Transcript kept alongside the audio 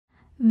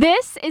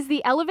This is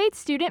the Elevate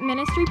Student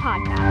Ministry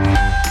Podcast.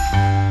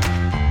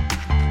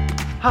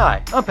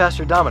 Hi, I'm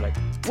Pastor Dominic.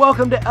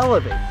 Welcome to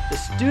Elevate, the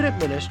student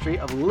ministry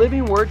of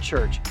Living Word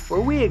Church,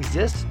 where we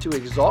exist to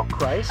exalt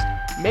Christ,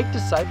 make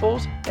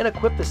disciples, and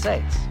equip the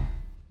saints.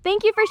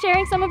 Thank you for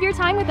sharing some of your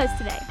time with us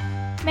today.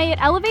 May it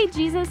elevate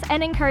Jesus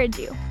and encourage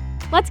you.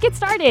 Let's get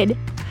started.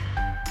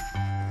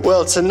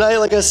 Well, tonight,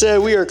 like I said,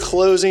 we are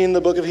closing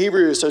the book of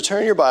Hebrews. So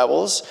turn your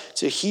Bibles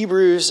to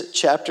Hebrews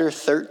chapter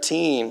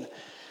 13.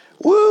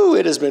 Woo,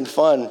 it has been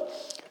fun.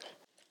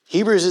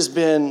 Hebrews has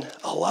been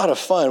a lot of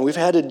fun. We've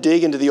had to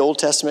dig into the Old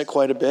Testament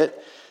quite a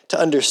bit to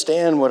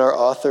understand what our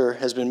author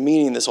has been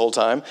meaning this whole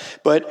time.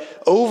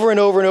 But over and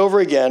over and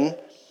over again,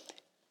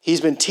 he's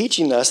been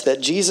teaching us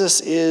that Jesus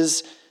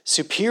is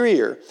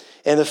superior.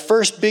 And the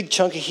first big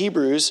chunk of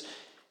Hebrews,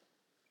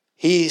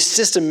 he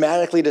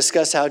systematically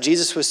discussed how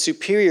Jesus was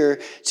superior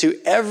to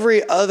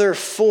every other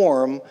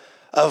form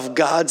of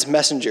God's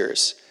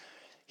messengers.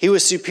 He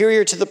was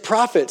superior to the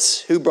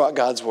prophets who brought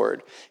God's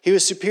word. He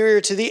was superior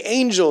to the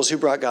angels who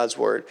brought God's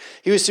word.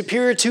 He was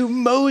superior to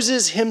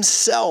Moses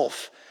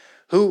himself,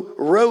 who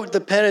wrote the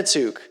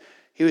Pentateuch.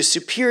 He was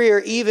superior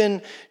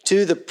even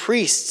to the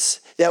priests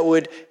that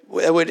would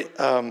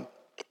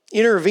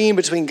intervene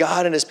between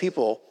God and his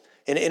people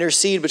and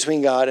intercede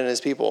between God and his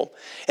people.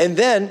 And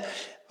then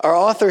our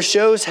author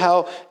shows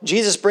how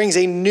Jesus brings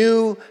a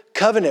new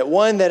covenant,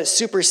 one that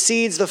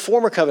supersedes the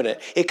former covenant.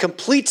 It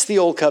completes the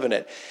old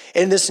covenant.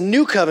 And this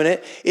new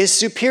covenant is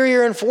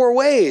superior in four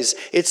ways.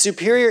 It's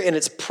superior in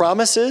its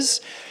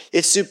promises.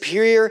 It's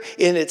superior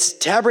in its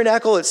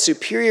tabernacle. It's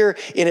superior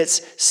in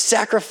its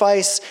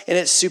sacrifice. And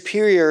it's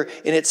superior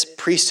in its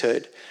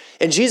priesthood.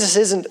 And Jesus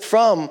isn't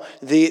from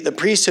the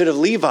priesthood of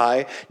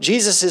Levi.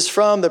 Jesus is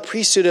from the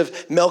priesthood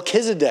of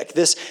Melchizedek,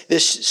 this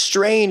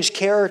strange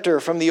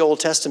character from the Old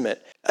Testament.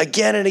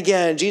 Again and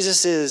again,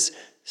 Jesus is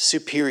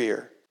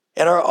superior.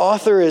 And our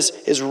author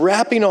is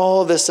wrapping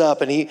all of this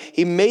up, and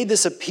he made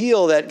this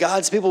appeal that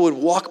God's people would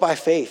walk by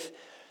faith.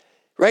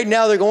 Right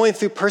now, they're going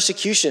through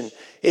persecution.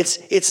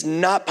 It's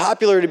not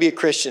popular to be a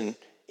Christian.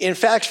 In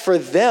fact, for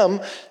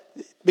them,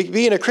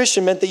 being a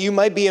Christian meant that you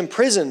might be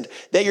imprisoned,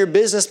 that your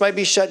business might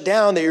be shut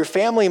down, that your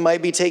family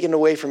might be taken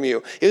away from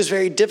you. It was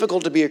very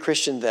difficult to be a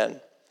Christian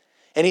then.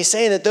 And he's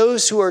saying that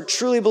those who are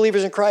truly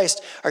believers in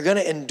Christ are going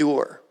to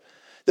endure.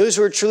 Those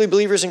who are truly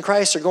believers in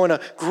Christ are going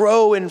to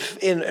grow in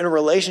a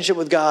relationship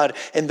with God.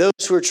 And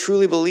those who are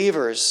truly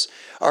believers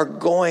are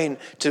going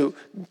to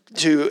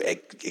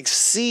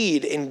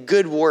exceed in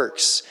good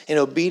works, in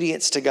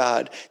obedience to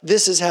God.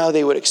 This is how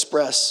they would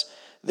express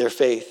their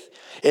faith.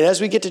 And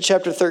as we get to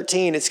chapter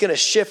 13, it's going to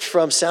shift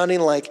from sounding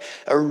like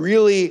a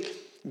really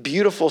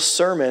beautiful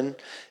sermon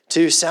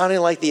to sounding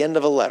like the end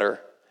of a letter.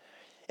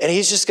 And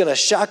he's just going to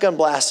shotgun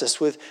blast us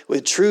with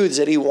truths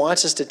that he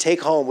wants us to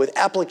take home, with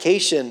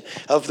application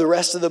of the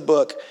rest of the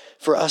book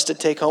for us to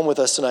take home with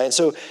us tonight. And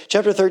so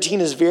chapter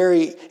 13 is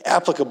very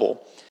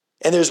applicable.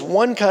 And there's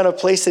one kind of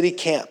place that he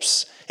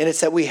camps, and it's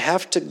that we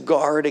have to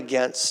guard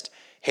against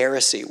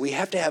heresy. We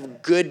have to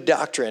have good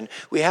doctrine.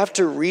 We have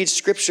to read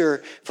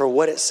Scripture for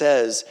what it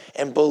says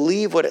and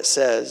believe what it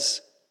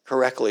says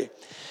correctly.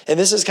 And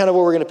this is kind of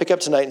what we're going to pick up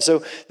tonight. And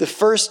so the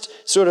first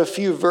sort of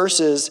few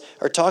verses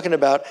are talking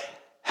about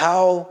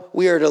how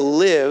we are to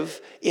live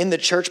in the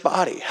church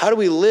body. How do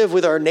we live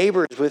with our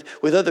neighbors,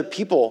 with other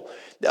people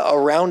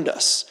around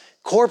us?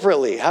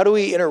 Corporately, how do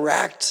we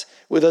interact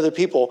with other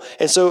people?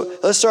 And so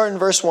let's start in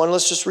verse 1.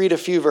 Let's just read a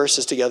few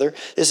verses together.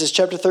 This is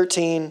chapter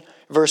 13,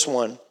 verse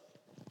 1.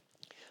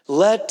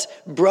 Let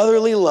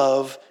brotherly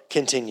love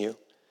continue.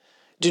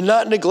 Do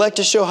not neglect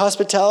to show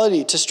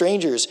hospitality to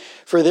strangers,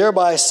 for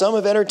thereby some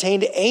have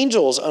entertained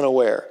angels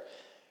unaware.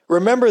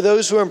 Remember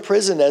those who are in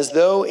prison as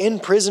though in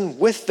prison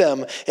with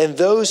them, and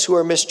those who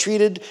are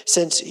mistreated,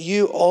 since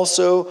you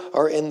also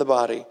are in the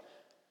body.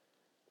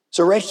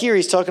 So right here,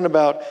 he's talking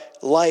about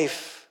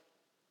life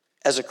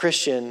as a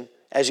Christian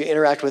as you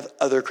interact with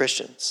other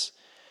Christians.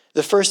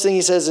 The first thing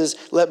he says is,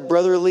 let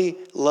brotherly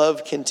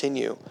love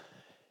continue.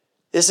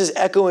 This is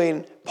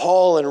echoing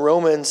Paul in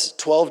Romans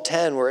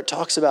 12:10, where it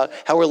talks about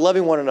how we're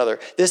loving one another.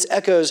 This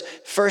echoes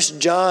 1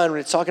 John when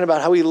it's talking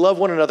about how we love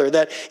one another,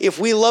 that if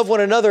we love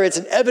one another, it's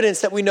an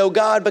evidence that we know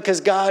God because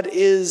God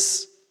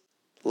is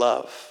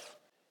love.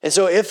 And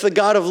so if the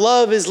God of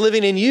love is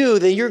living in you,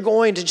 then you're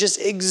going to just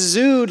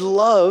exude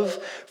love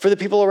for the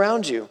people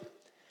around you.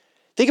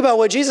 Think about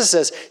what Jesus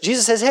says.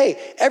 Jesus says, hey,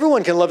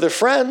 everyone can love their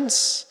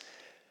friends,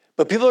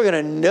 but people are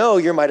going to know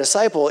you're my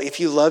disciple if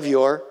you love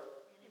your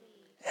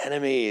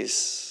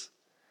enemies.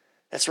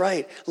 That's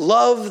right.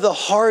 Love the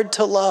hard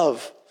to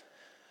love.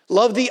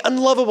 Love the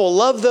unlovable.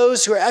 Love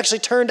those who are actually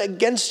turned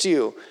against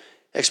you.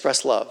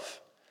 Express love.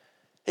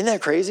 Isn't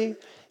that crazy?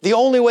 The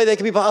only way that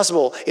can be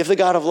possible if the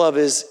God of love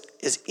is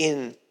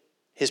in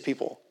his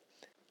people.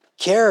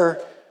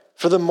 Care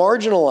for the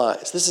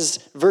marginalized. This is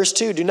verse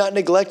 2. Do not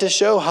neglect to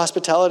show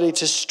hospitality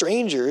to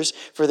strangers,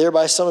 for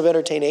thereby some have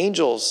entertained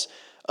angels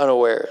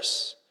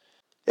unawares.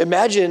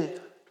 Imagine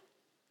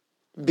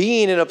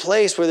being in a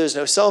place where there's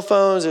no cell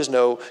phones, there's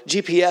no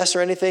GPS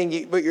or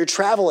anything, but you're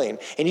traveling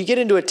and you get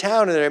into a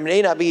town and there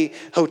may not be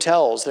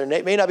hotels, there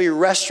may not be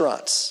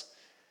restaurants,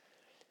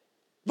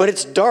 but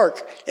it's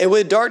dark, and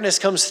with darkness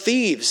comes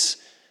thieves,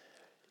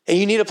 and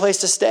you need a place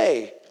to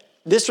stay.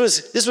 This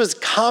was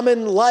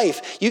common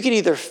life. You could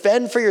either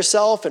fend for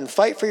yourself and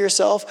fight for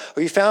yourself,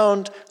 or you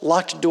found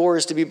locked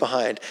doors to be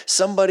behind,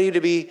 somebody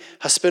to be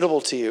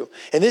hospitable to you.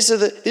 And these are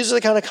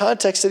the kind of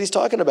context that he's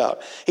talking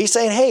about. He's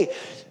saying, hey,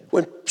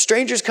 when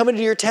strangers come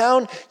into your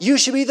town, you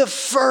should be the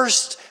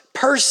first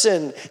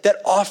person that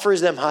offers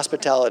them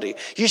hospitality.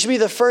 You should be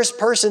the first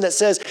person that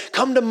says,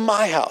 come to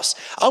my house.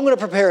 I'm going to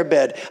prepare a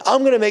bed.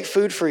 I'm going to make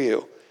food for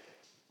you.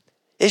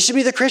 It should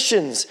be the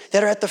Christians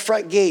that are at the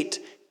front gate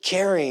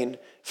caring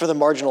for the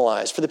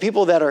marginalized, for the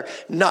people that are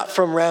not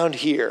from around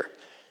here.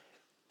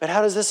 But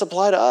how does this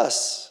apply to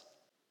us?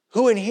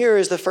 Who in here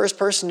is the first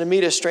person to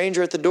meet a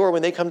stranger at the door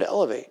when they come to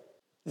Elevate?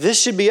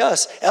 This should be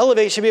us.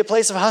 Elevate should be a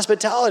place of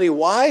hospitality.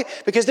 Why?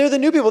 Because they're the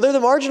new people. They're the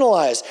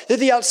marginalized. They're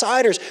the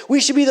outsiders.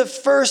 We should be the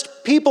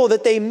first people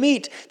that they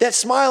meet that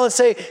smile and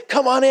say,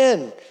 come on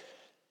in.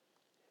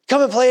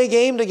 Come and play a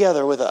game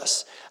together with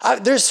us.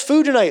 There's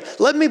food tonight.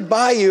 Let me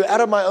buy you out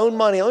of my own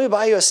money. Let me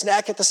buy you a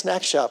snack at the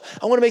snack shop.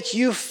 I want to make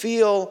you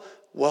feel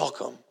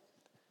welcome.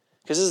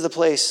 Because this is the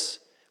place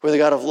where the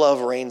God of love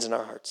reigns in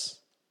our hearts.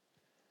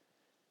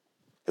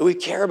 That we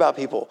care about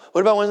people.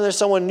 What about when there's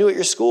someone new at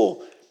your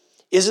school?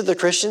 Is it the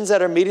Christians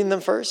that are meeting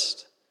them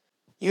first?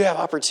 You have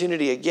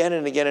opportunity again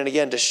and again and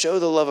again to show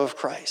the love of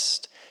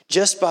Christ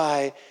just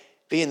by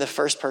being the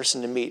first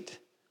person to meet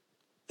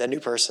that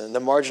new person, the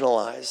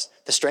marginalized,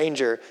 the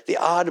stranger, the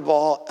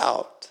oddball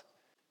out.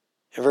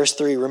 In verse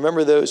 3,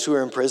 remember those who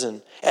are in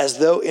prison, as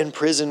though in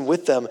prison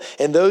with them,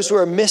 and those who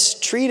are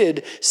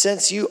mistreated,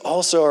 since you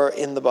also are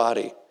in the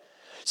body.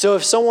 So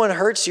if someone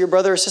hurts your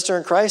brother or sister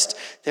in Christ,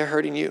 they're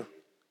hurting you.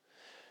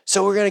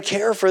 So we're going to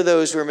care for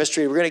those who are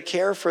mistreated. We're going to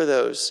care for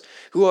those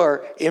who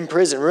are in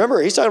prison.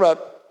 Remember, he's talking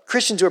about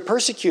Christians who are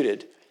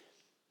persecuted.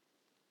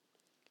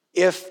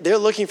 If they're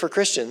looking for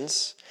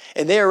Christians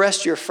and they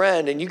arrest your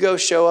friend and you go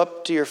show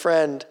up to your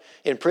friend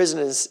in prison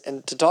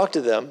and to talk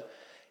to them,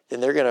 then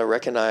they're going to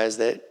recognize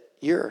that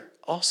you're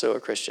also a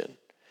Christian.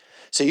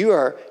 So you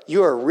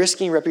are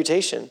risking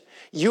reputation.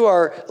 You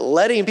are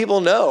letting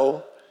people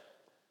know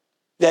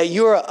that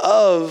you are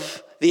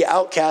of the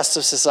outcasts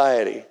of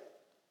society.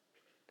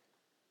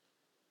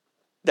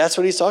 That's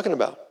what he's talking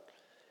about.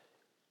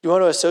 You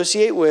want to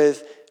associate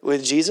with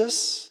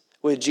Jesus,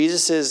 with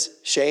Jesus'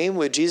 shame,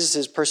 with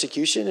Jesus'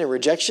 persecution and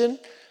rejection?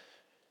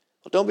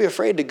 Well, don't be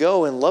afraid to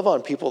go and love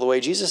on people the way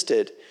Jesus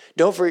did.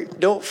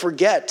 Don't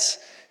forget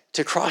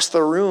to cross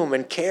the room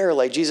and care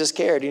like Jesus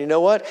cared. And you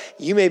know what?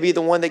 You may be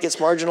the one that gets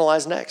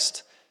marginalized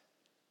next.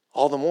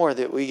 All the more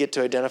that we get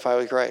to identify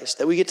with Christ,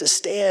 that we get to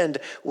stand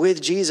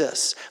with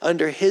Jesus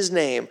under his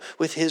name,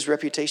 with his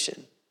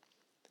reputation.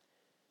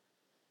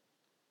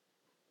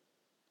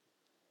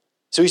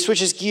 So he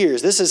switches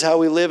gears. This is how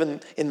we live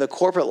in the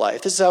corporate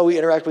life. This is how we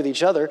interact with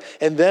each other.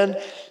 And then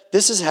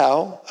this is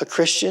how a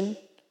Christian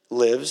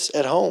lives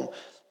at home.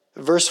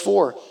 Verse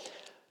 4,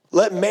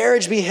 let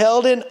marriage be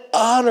held in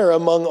honor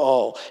among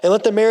all, and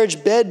let the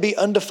marriage bed be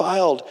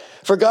undefiled.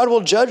 For God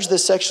will judge the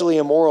sexually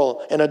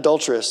immoral and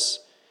adulterous.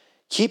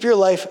 Keep your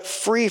life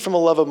free from a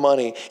love of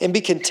money, and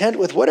be content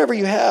with whatever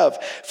you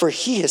have. For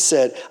he has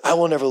said, I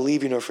will never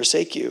leave you nor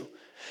forsake you.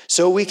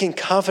 So we can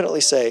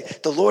confidently say,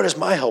 the Lord is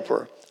my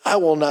helper. I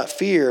will not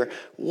fear.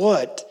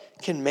 What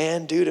can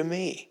man do to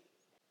me?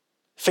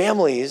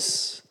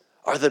 Families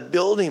are the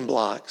building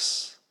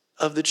blocks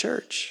of the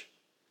church.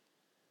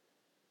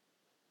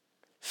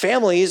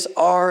 Families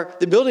are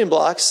the building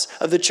blocks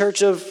of the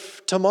church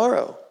of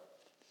tomorrow.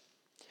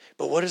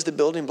 But what is the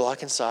building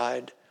block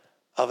inside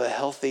of a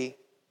healthy,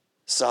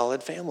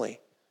 solid family?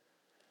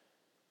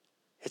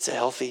 It's a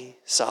healthy,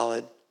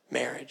 solid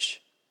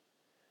marriage.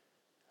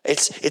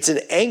 It's an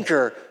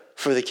anchor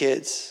for the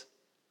kids.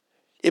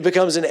 It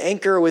becomes an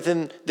anchor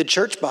within the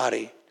church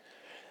body.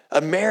 A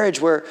marriage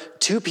where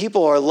two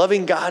people are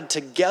loving God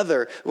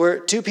together, where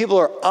two people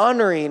are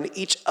honoring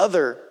each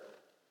other,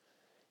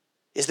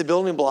 is the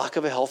building block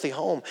of a healthy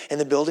home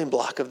and the building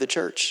block of the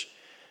church.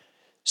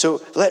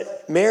 So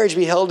let marriage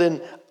be held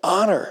in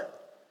honor.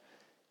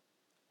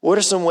 What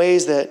are some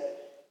ways that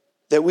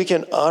we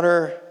can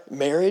honor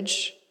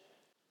marriage?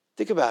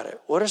 Think about it.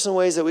 What are some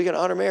ways that we can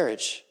honor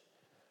marriage?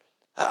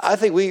 I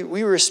think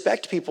we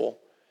respect people.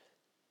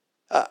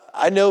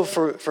 I know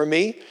for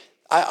me,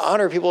 I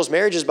honor people's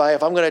marriages by,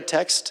 if I'm going to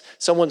text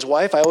someone's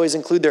wife, I always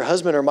include their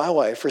husband or my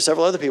wife or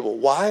several other people.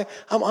 Why?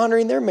 I'm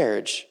honoring their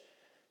marriage.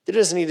 There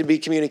doesn't need to be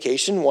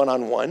communication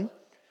one-on-one.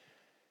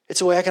 It's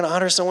a way I can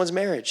honor someone's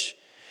marriage.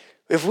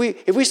 If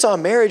we saw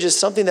marriage as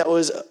something that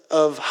was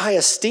of high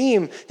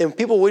esteem, then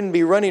people wouldn't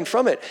be running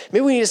from it.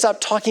 Maybe we need to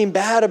stop talking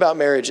bad about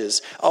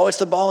marriages. Oh, it's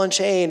the ball and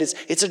chain.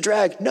 It's a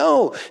drag.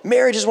 No,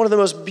 marriage is one of the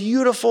most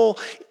beautiful,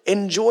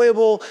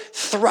 enjoyable,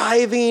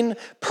 thriving,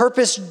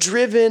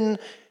 purpose-driven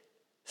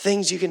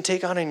things you can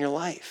take on in your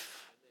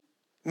life.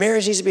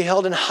 Marriage needs to be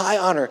held in high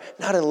honor,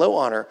 not in low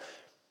honor.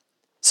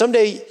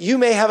 Someday you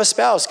may have a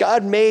spouse.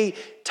 God may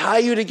tie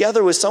you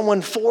together with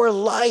someone for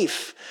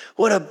life.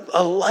 What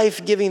a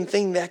life-giving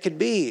thing that could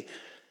be.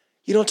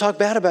 You don't talk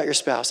bad about your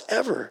spouse,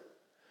 ever.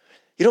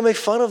 You don't make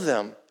fun of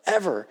them,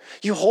 ever.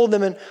 You hold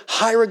them in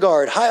high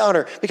regard, high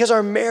honor, because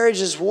our marriage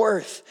is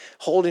worth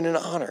holding in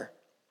honor.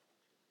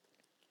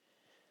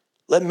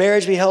 Let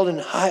marriage be held in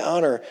high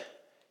honor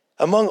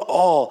among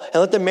all, and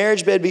let the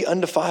marriage bed be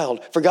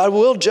undefiled, for God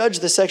will judge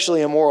the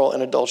sexually immoral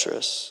and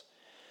adulterous.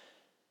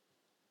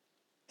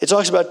 It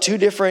talks about two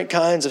different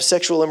kinds of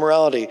sexual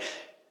immorality.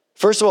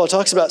 First of all, it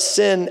talks about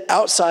sin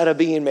outside of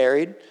being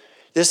married.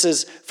 This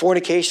is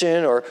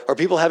fornication or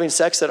people having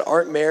sex that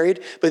aren't married.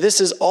 But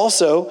this is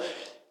also,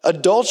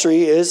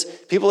 adultery is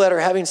people that are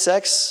having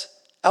sex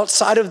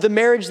outside of the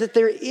marriage that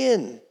they're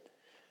in.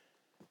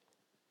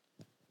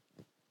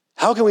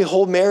 How can we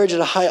hold marriage at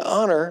a high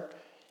honor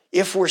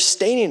if we're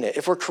staining it,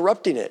 if we're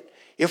corrupting it,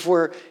 if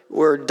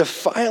we're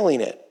defiling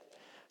it?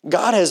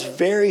 God has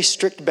very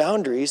strict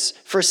boundaries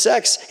for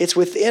sex. It's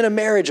within a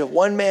marriage of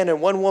one man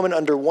and one woman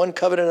under one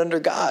covenant under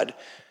God.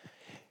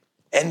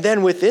 And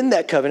then within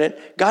that covenant,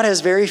 God has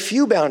very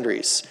few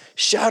boundaries.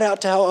 Shout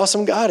out to how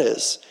awesome God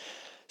is.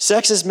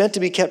 Sex is meant to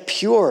be kept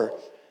pure,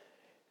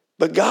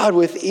 but God,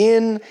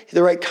 within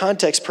the right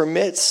context,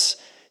 permits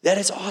that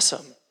it's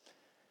awesome.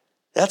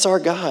 That's our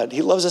God.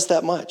 He loves us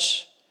that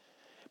much.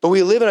 But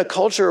we live in a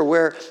culture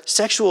where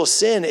sexual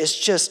sin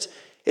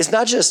is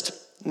not just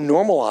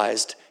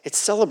normalized, it's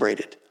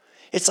celebrated.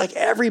 It's like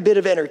every bit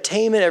of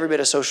entertainment, every bit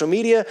of social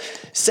media,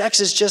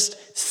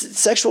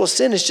 sexual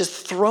sin is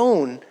just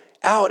thrown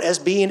out as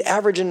being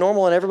average and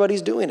normal, and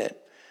everybody's doing it.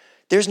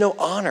 There's no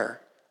honor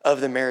of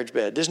the marriage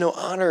bed. There's no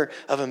honor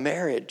of a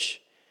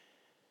marriage.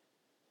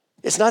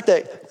 It's not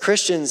that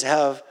Christians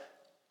have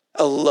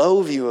a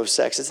low view of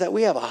sex. It's that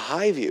we have a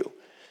high view,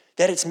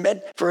 that it's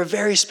meant for a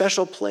very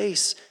special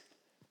place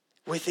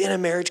within a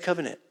marriage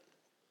covenant.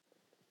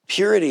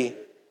 Purity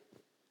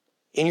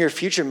in your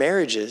future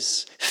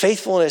marriages,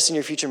 faithfulness in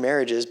your future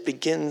marriages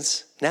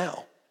begins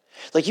now.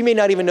 Like, you may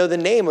not even know the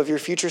name of your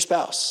future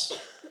spouse.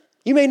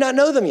 You may not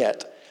know them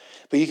yet,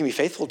 but you can be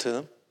faithful to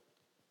them.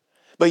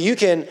 But you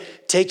can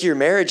take your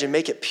marriage and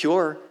make it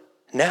pure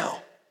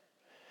now.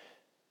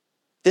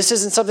 This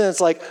isn't something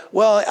that's like,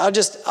 well,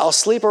 I'll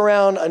sleep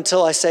around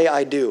until I say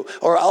I do,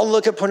 or I'll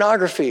look at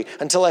pornography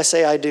until I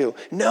say I do.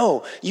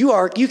 No,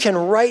 you can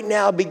right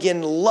now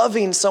begin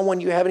loving someone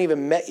you haven't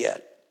even met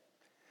yet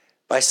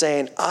by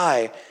saying,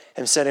 I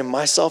am setting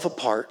myself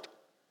apart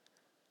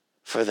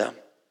for them.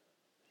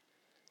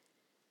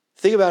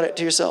 Think about it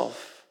to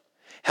yourself.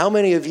 How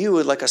many of you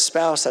would like a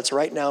spouse that's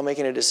right now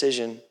making a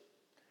decision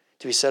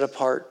to be set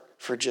apart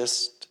for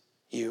just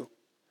you,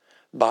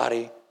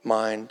 body,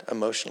 mind,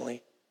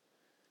 emotionally?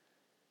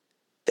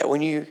 That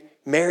when you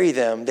marry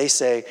them, they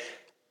say,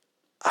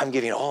 I'm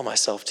giving all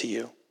myself to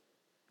you.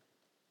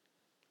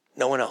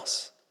 No one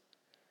else.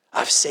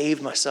 I've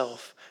saved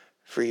myself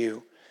for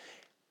you.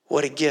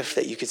 What a gift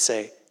that you could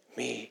say,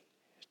 me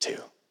too.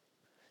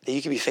 That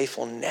you can be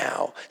faithful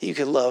now, that you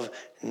can love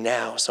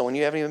now, someone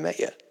you haven't even met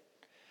yet.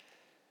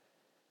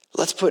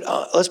 Let's put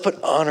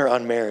honor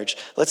on marriage.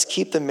 Let's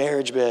keep the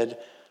marriage bed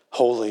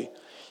holy.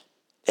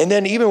 And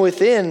then even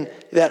within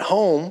that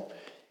home,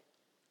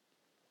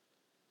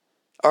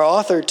 our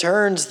author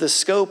turns the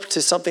scope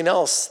to something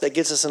else that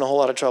gets us in a whole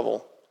lot of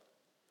trouble.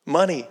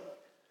 Money.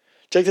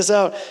 Check this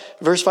out.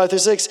 Verse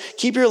 5-6.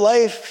 Keep your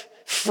life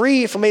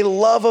free from a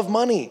love of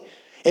money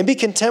and be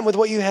content with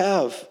what you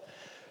have.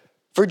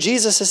 For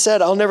Jesus has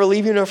said, I'll never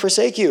leave you nor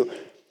forsake you.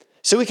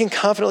 So we can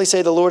confidently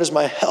say, the Lord is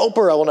my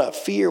helper. I will not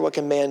fear what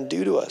can man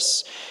do to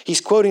us. He's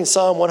quoting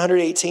Psalm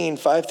 118,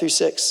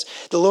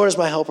 5-6. The Lord is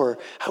my helper.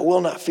 I will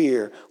not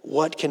fear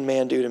what can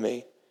man do to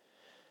me.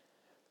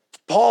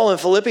 Paul in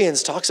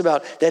Philippians talks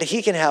about that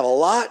he can have a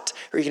lot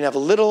or he can have a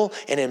little,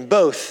 and in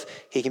both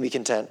he can be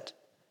content.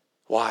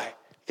 Why?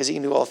 Because he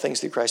can do all things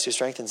through Christ who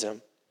strengthens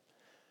him.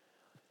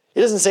 It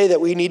doesn't say that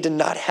we need to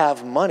not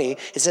have money.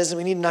 It says that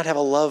we need to not have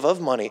a love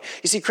of money.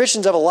 You see,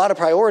 Christians have a lot of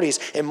priorities,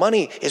 and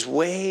money is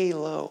way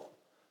low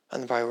on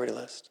the priority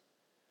list.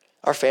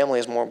 Our family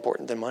is more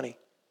important than money.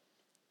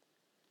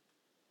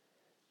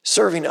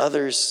 Serving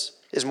others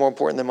is more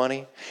important than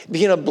money.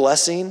 Being a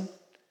blessing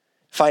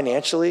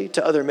financially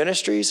to other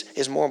ministries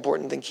is more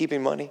important than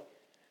keeping money.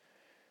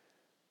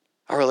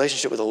 Our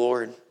relationship with the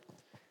Lord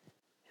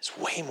is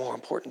way more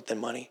important than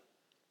money.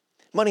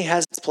 Money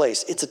has its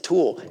place. It's a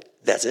tool.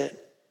 That's it.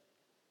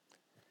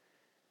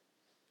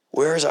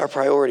 Where's our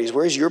priorities?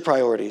 Where's your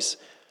priorities?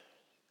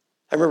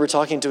 I remember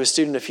talking to a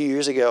student a few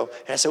years ago,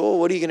 and I said, well,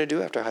 what are you going to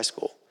do after high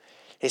school?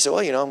 And he said,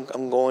 well,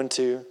 I'm going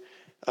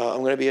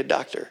to be a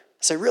doctor. I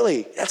said,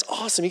 really? That's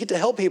awesome. You get to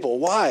help people.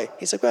 Why?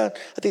 He's like, well,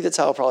 I think that's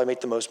how I'll probably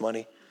make the most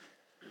money.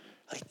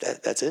 Like,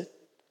 that's it?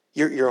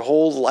 Your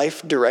whole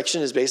life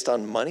direction is based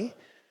on money?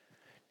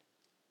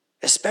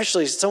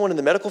 Especially someone in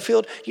the medical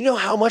field. You know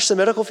how much the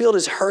medical field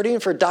is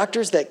hurting for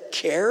doctors that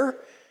care?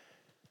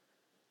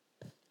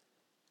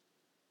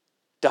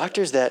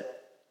 Doctors that,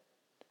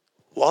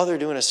 while they're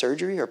doing a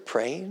surgery, are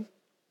praying?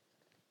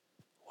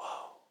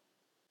 Whoa.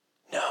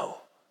 No.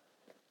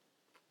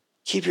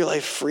 Keep your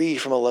life free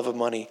from a love of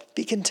money.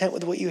 Be content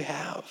with what you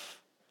have.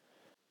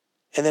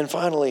 And then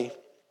finally,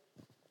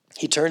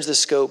 he turns the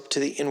scope to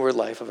the inward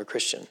life of a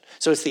Christian.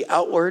 So it's the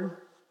outward,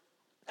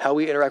 how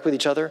we interact with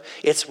each other.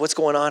 It's what's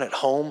going on at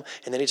home.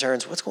 And then he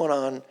turns, what's going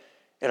on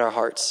in our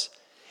hearts?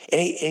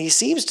 And he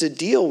seems to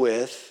deal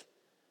with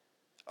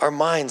our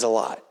minds a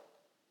lot.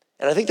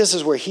 And I think this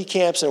is where he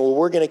camps and where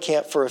we're going to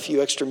camp for a few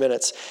extra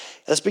minutes.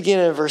 Let's begin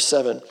in verse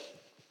 7.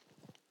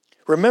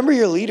 Remember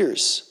your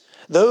leaders,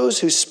 those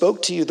who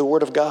spoke to you the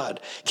word of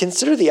God.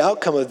 Consider the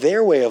outcome of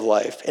their way of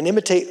life and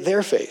imitate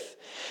their faith.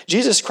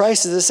 Jesus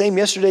Christ is the same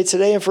yesterday,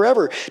 today, and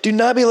forever. Do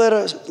not be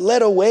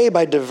led away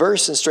by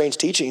diverse and strange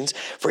teachings,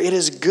 for it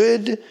is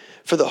good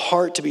for the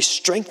heart to be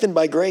strengthened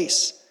by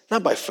grace,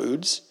 not by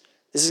foods.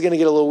 This is going to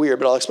get a little weird,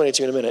 but I'll explain it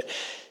to you in a minute.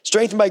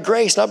 Strengthened by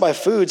grace, not by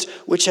foods,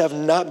 which have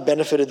not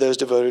benefited those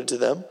devoted to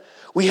them.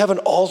 We have an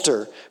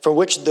altar from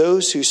which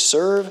those who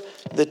serve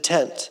the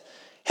tent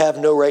have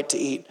no right to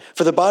eat.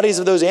 For the bodies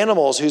of those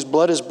animals whose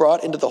blood is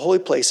brought into the holy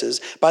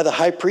places by the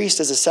high priest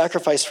as a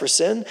sacrifice for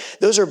sin,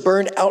 those are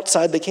burned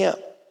outside the camp.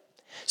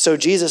 So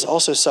Jesus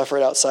also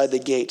suffered outside the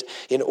gate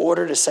in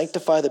order to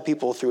sanctify the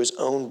people through his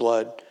own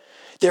blood.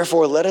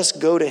 Therefore, let us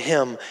go to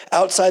him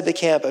outside the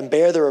camp and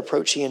bear the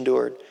reproach he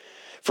endured.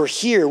 For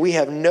here we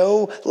have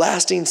no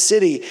lasting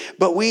city,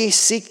 but we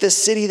seek the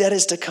city that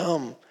is to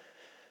come.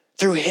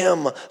 Through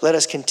him, let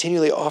us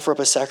continually offer up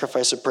a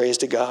sacrifice of praise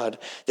to God.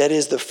 That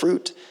is the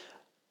fruit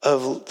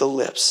of the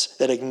lips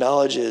that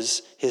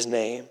acknowledges his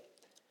name.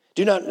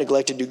 Do not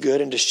neglect to do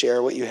good and to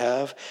share what you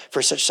have,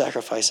 for such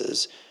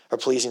sacrifices are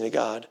pleasing to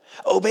God.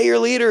 Obey your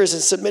leaders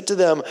and submit to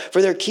them,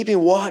 for they're keeping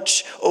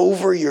watch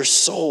over your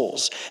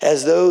souls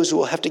as those who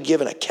will have to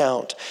give an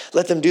account.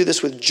 Let them do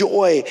this with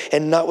joy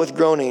and not with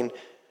groaning,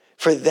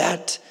 for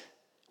that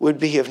would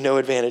be of no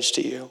advantage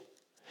to you.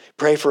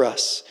 Pray for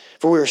us,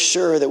 for we are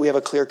sure that we have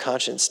a clear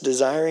conscience,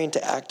 desiring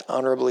to act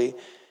honorably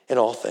in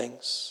all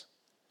things.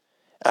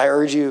 I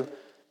urge you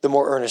the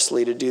more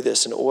earnestly to do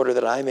this in order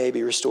that I may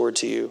be restored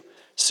to you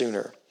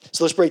sooner.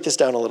 So let's break this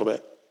down a little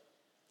bit.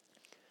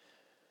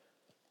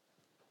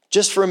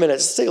 Just for a minute,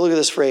 let's take a look at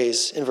this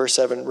phrase in verse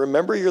 7.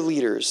 Remember your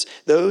leaders,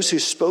 those who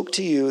spoke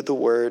to you the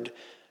word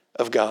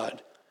of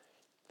God.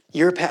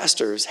 Your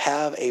pastors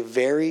have a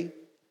very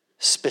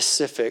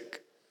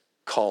specific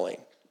calling.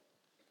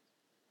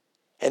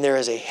 And there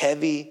is a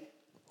heavy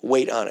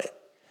weight on it.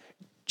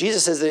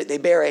 Jesus says that they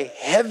bear a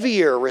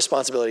heavier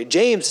responsibility.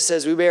 James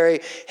says we bear a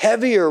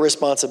heavier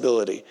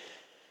responsibility.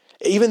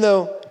 Even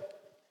though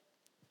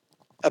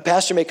a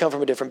pastor may come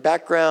from a different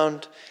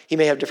background, he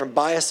may have different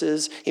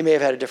biases, he may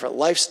have had a different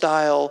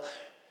lifestyle,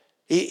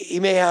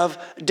 he may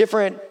have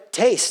different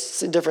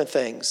tastes in different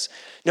things.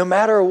 No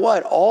matter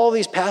what, all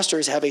these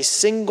pastors have a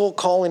single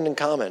calling in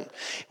common.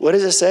 What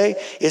does it say?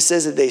 It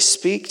says that they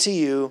speak to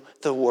you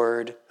the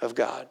word of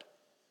God.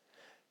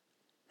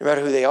 No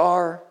matter who they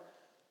are,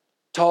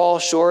 tall,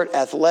 short,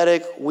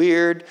 athletic,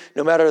 weird,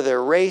 no matter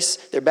their race,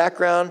 their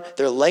background,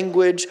 their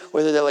language,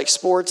 whether they like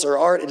sports or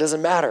art, it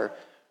doesn't matter.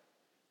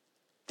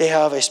 They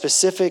have a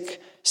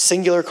specific,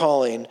 singular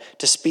calling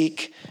to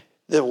speak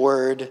the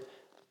word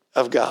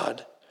of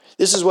God.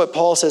 This is what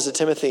Paul says to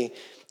Timothy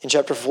in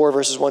chapter 4,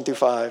 verses 1 through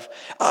 5.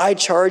 I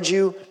charge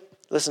you,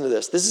 listen to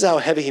this. This is how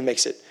heavy he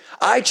makes it.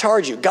 I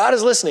charge you, God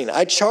is listening.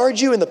 I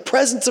charge you in the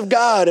presence of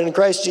God and in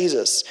Christ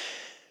Jesus.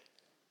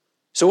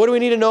 So what do we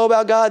need to know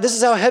about God? This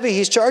is how heavy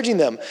he's charging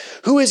them.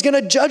 Who is going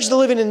to judge the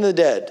living and the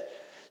dead?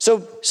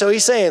 So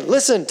he's saying,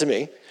 listen to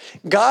me.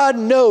 God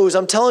knows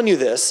I'm telling you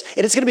this,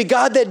 and it's going to be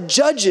God that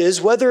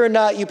judges whether or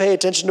not you pay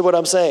attention to what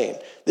I'm saying.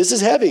 This is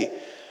heavy.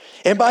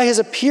 And by his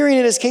appearing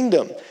in his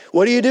kingdom,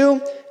 what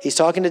do? He's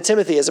talking to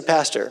Timothy as a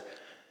pastor.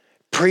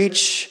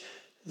 Preach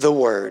the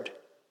word.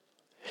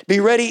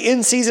 Be ready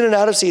in season and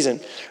out of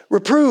season.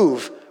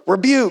 Reprove,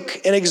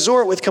 rebuke, and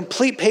exhort with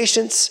complete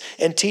patience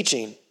and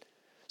teaching.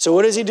 So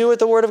what does he do with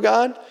the word of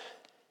God?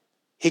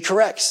 He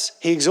corrects,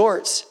 he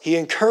exhorts, he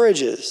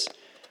encourages.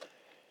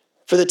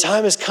 For the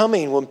time is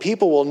coming when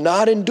people will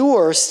not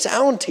endure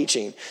sound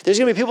teaching. There's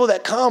going to be people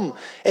that come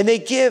and they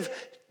give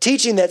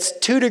teaching that's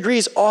 2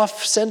 degrees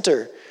off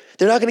center.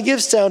 They're not going to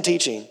give sound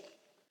teaching.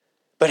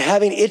 But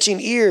having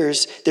itching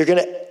ears, they're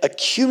going to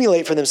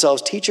accumulate for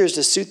themselves teachers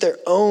to suit their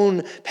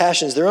own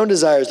passions, their own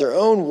desires, their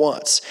own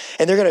wants.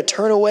 And they're going to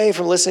turn away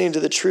from listening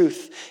to the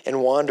truth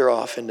and wander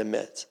off into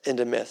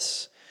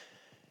myths.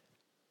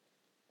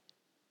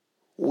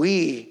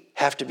 We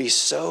have to be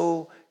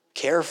so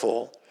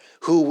careful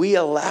who we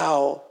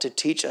allow to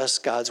teach us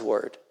God's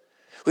word.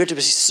 We have to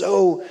be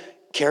so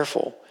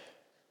careful.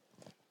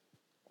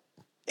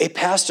 A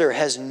pastor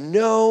has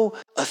no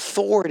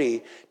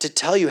authority to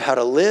tell you how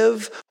to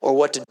live or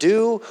what to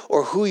do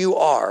or who you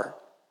are,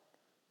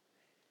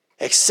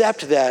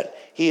 except that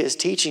he is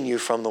teaching you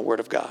from the word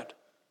of God.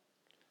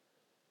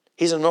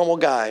 He's a normal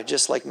guy,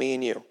 just like me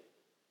and you.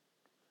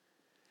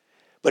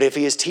 But if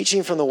he is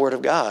teaching from the word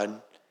of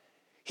God,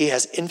 he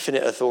has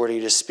infinite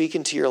authority to speak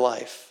into your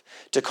life,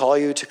 to call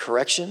you to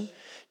correction,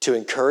 to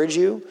encourage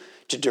you,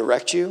 to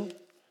direct you,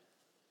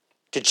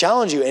 to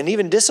challenge you, and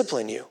even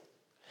discipline you.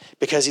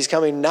 because he's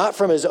coming not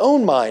from his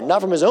own mind,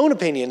 not from his own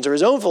opinions or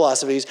his own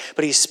philosophies,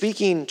 but he's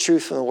speaking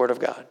truth from the Word of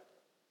God.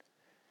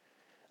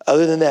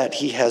 Other than that,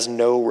 he has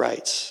no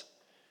rights.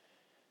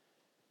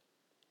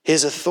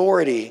 His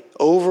authority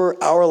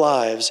over our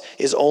lives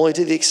is only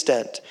to the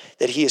extent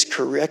that he is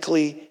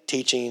correctly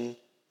teaching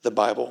the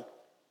Bible.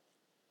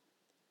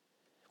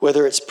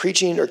 Whether it's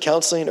preaching or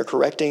counseling or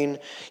correcting,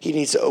 he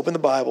needs to open the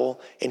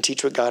Bible and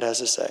teach what God has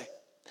to say.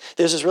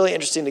 There's this really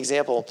interesting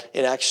example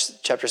in Acts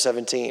chapter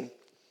 17.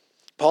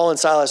 Paul and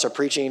Silas are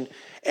preaching,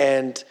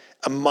 and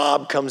a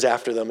mob comes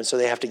after them, and so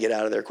they have to get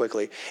out of there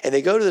quickly. And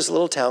they go to this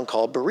little town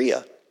called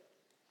Berea.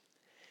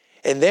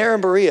 And there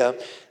in Berea,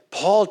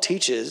 Paul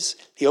teaches,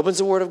 he opens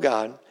the Word of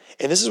God,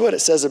 and this is what it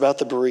says about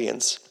the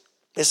Bereans.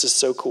 This is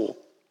so cool.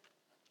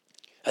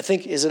 I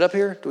think, is it up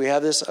here? Do we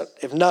have this?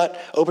 If not,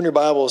 open your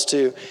Bibles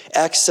to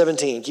Acts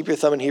 17. Keep your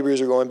thumb in Hebrews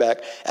or going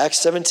back. Acts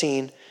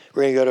 17,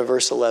 we're going to go to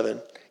verse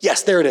 11.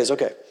 Yes, there it is.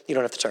 Okay, you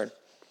don't have to turn.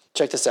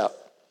 Check this out.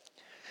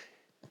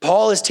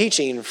 Paul is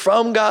teaching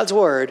from God's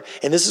Word,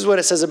 and this is what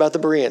it says about the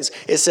Bereans.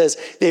 It says,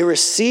 they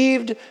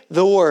received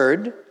the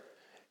Word,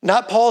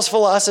 not Paul's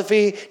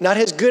philosophy, not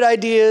his good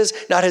ideas,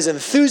 not his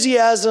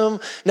enthusiasm,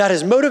 not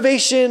his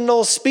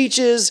motivational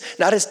speeches,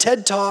 not his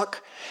TED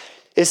Talk.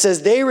 It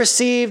says they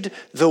received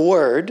the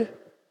Word,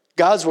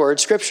 God's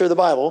Word, Scripture, the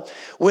Bible,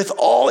 with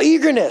all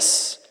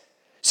eagerness.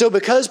 So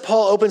because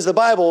Paul opens the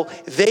Bible,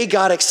 they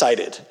got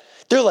excited.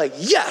 They're like,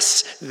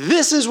 yes,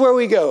 this is where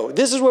we go.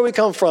 This is where we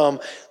come from.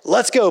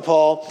 Let's go,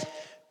 Paul.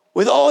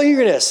 With all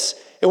eagerness.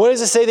 And what does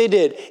it say they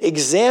did?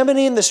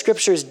 Examining the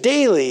Scriptures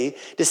daily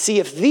to see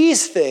if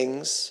these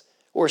things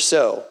were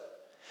so.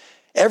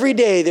 Every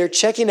day they're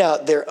checking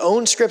out their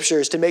own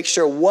Scriptures to make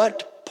sure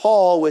what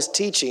Paul was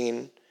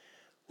teaching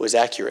was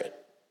accurate.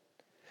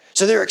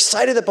 So they're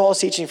excited that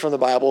Paul's teaching from the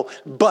Bible,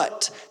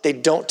 but they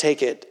don't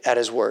take it at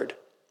his word.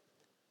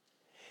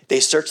 They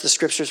search the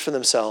Scriptures for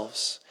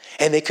themselves,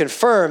 and they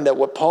confirm that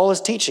what Paul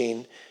is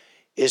teaching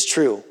is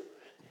true.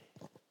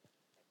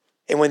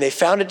 And when they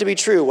found it to be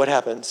true, what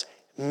happens?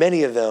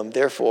 Many of them,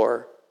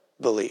 therefore,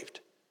 believed.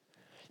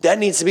 That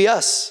needs to be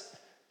us.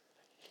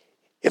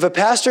 If a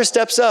pastor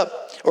steps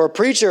up, or a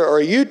preacher, or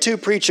a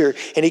YouTube preacher,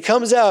 and he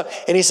comes out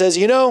and he says,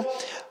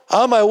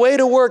 on my way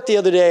to work the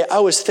other day, I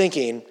was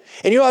thinking,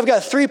 and I've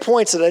got 3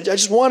 points that I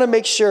just want to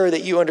make sure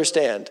that you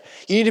understand.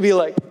 You need to be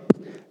like,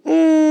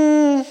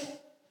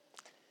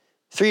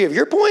 3 of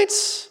your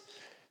points,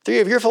 3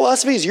 of your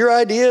philosophies, your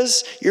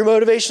ideas, your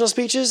motivational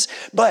speeches.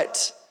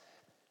 But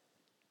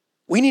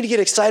we need to get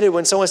excited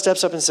when someone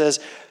steps up and says,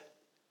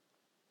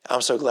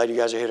 I'm so glad you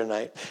guys are here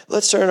tonight.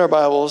 Let's turn our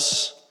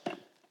Bibles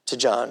to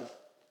John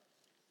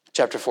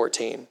chapter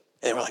 14.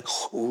 And we're like,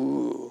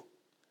 ooh,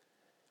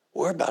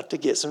 we're about to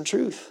get some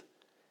truth.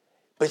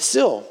 But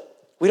still,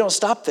 we don't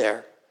stop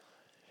there.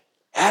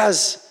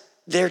 As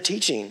they're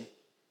teaching,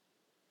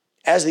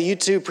 as the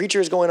YouTube preacher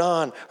is going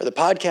on, or the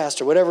podcast,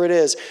 or whatever it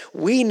is,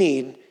 we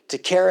need to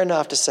care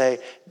enough to say,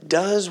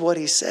 does what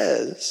he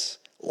says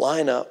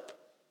line up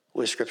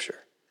with Scripture?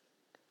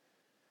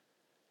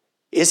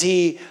 Is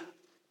he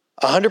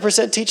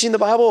 100% teaching the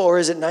Bible, or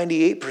is it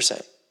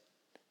 98%?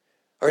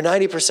 Or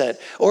 90%?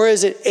 Or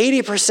is it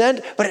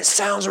 80%, but it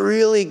sounds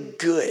really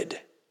good?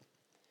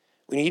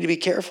 We need to be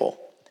careful.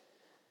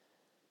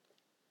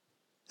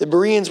 The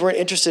Bereans weren't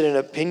interested in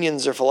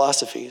opinions or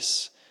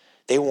philosophies.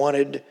 They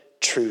wanted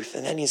truth,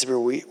 and that needs to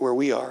be where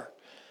we are.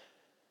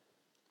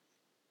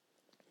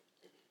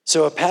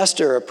 So a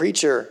pastor, a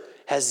preacher,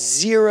 has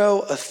zero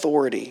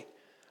authority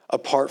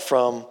apart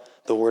from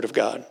the Word of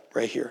God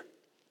right here.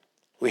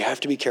 We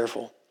have to be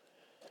careful.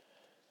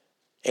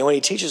 And when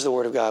he teaches the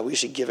Word of God, we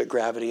should give it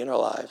gravity in our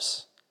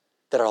lives,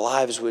 that our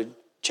lives would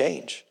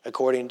change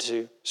according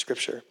to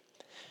Scripture.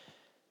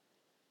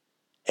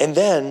 And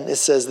then it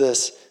says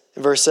this,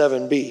 in verse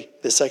 7b,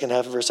 the second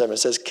half of verse 7, it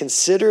says,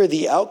 consider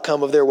the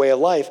outcome of their way of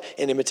life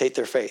and imitate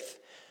their faith.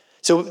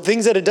 So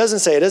things that it doesn't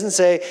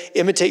say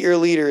imitate your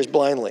leaders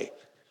blindly.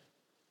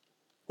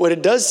 What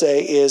it does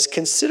say is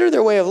consider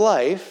their way of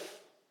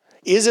life.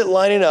 Is it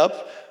lining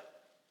up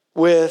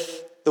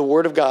with the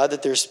Word of God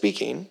that they're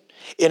speaking?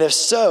 And if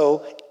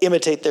so,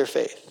 imitate their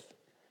faith.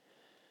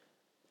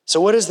 So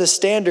what is the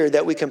standard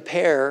that we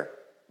compare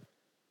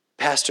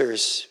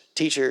pastors,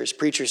 teachers,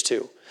 preachers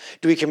to?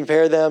 Do we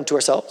compare them to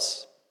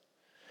ourselves?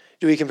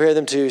 Do we compare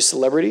them to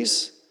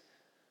celebrities?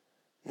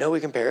 No, we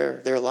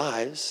compare their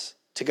lives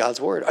to God's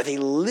Word. Are they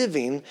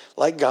living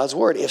like God's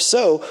Word? If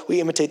so,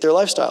 we imitate their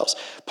lifestyles.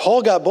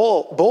 Paul got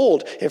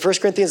bold in 1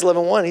 Corinthians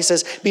 11:1. He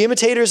says, be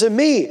imitators of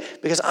me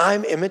because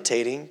I'm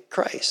imitating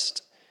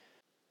Christ.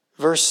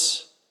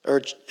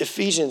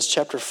 Ephesians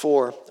chapter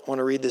 4, I want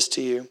to read this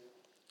to you.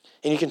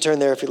 And you can turn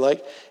there if you'd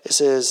like. It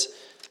says,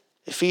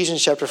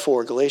 Ephesians chapter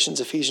 4, Galatians,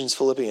 Ephesians,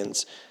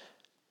 Philippians.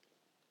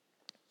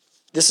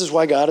 This is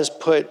why God has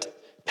put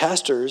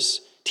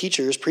pastors,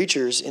 teachers,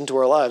 preachers into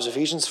our lives.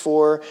 Ephesians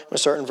 4, I'm going to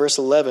start in verse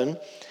 11.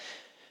 It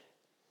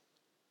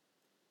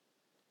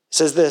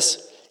says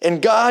this,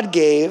 And God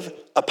gave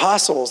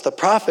apostles, the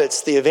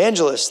prophets, the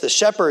evangelists, the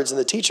shepherds, and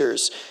the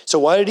teachers. So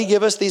why did he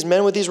give us these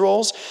men with these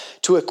roles?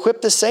 To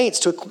equip the saints,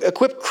 to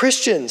equip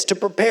Christians, to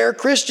prepare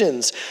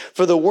Christians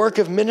for the work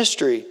of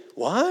ministry.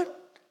 What?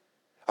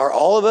 Are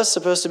all of us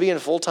supposed to be in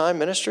full-time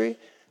ministry?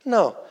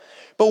 No.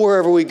 But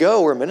wherever we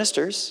go, we're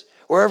ministers.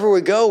 Wherever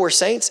we go, we're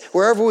saints.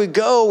 Wherever we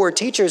go, we're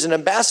teachers and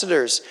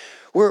ambassadors.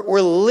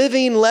 We're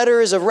living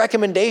letters of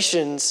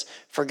recommendations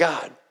for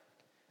God.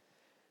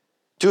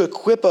 To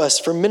equip us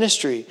for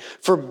ministry,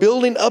 for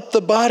building up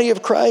the body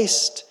of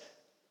Christ.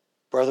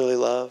 Brotherly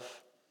love,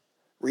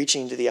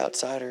 reaching to the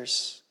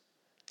outsiders,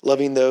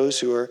 loving those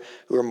who are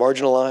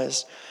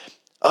marginalized,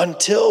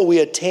 until we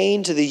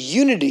attain to the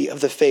unity of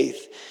the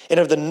faith and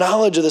of the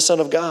knowledge of the Son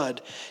of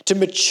God, to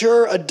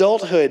mature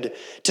adulthood,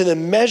 to the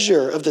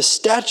measure of the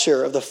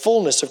stature of the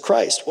fullness of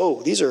Christ.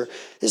 Whoa, this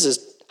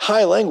is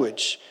high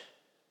language.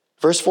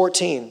 Verse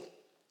 14.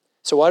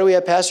 So why do we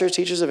have pastors,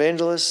 teachers,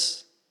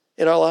 evangelists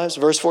in our lives?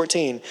 Verse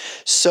 14.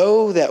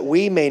 So that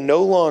we may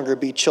no longer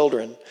be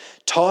children,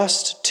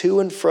 tossed to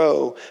and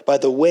fro by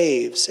the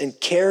waves and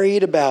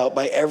carried about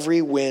by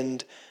every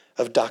wind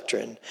of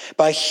doctrine,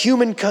 by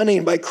human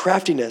cunning, by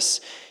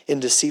craftiness in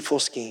deceitful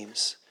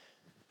schemes.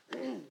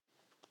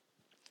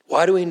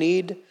 Why do we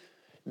need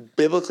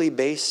biblically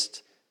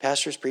based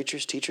pastors,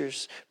 preachers,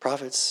 teachers,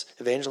 prophets,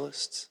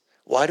 evangelists?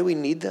 Why do we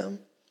need them?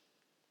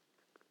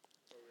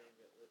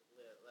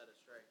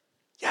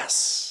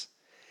 Yes.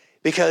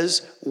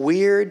 Because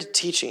weird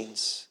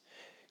teachings,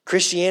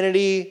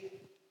 Christianity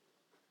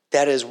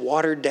that is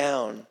watered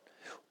down,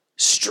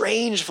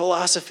 strange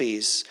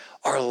philosophies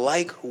are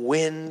like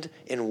wind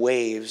and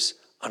waves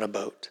on a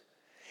boat.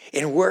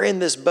 And we're in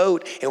this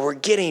boat and we're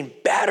getting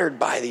battered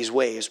by these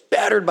waves,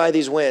 battered by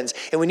these winds.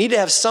 And we need to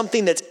have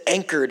something that's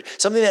anchored,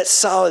 something that's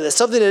solid, that's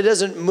something that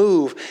doesn't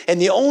move.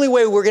 And the only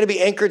way we're going to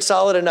be anchored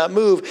solid and not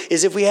move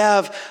is if we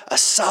have a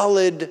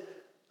solid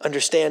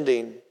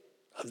understanding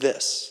of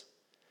this.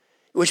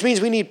 Which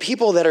means we need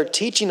people that are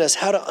teaching us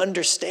how to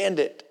understand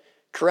it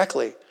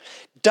correctly.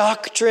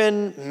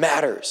 Doctrine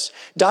matters.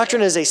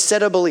 Doctrine is a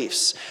set of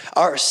beliefs.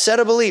 Our set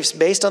of beliefs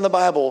based on the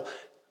Bible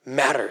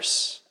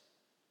matters.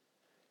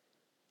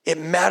 It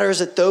matters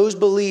that those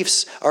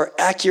beliefs are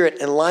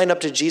accurate and line up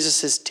to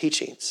Jesus'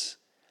 teachings.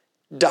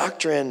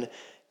 Doctrine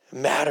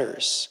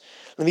matters.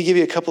 Let me give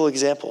you a couple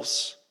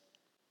examples.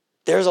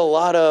 There's a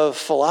lot of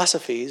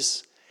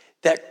philosophies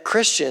that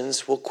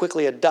Christians will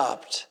quickly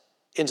adopt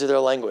into their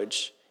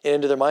language and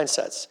into their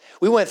mindsets.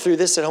 We went through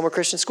this at Homer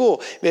Christian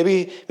School.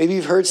 Maybe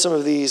you've heard some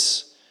of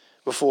these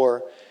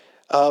before.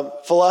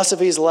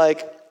 Philosophies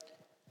like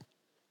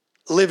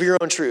live your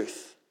own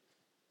truth,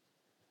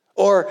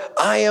 or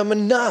I am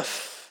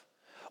enough,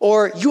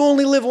 or you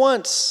only live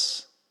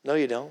once. No,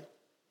 you don't.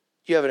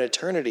 You have an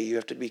eternity you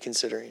have to be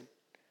considering.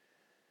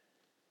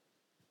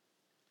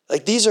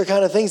 Like these are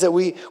kind of things that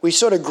we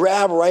sort of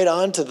grab right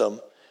onto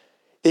them.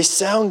 They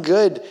sound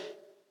good,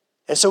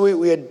 and so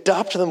we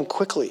adopt them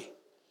quickly.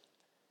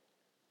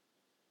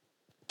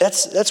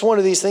 That's one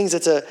of these things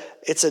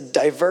it's a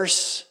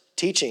diverse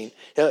teaching.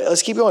 Now,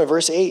 let's keep going.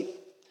 Verse 8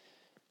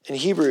 in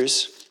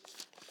Hebrews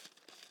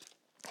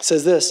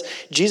says this: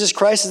 Jesus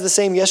Christ is the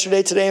same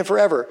yesterday, today, and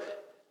forever.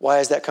 Why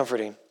is that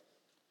comforting?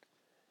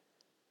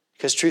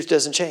 Because truth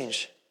doesn't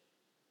change.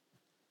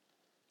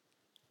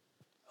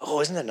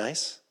 Oh, isn't that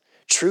nice?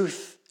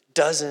 Truth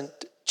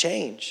doesn't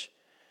change.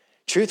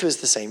 Truth was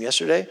the same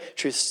yesterday,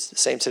 truth's the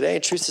same today,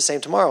 and truth's the same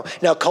tomorrow.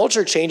 Now,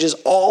 culture changes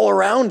all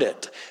around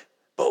it,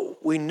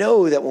 but we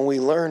know that when we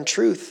learn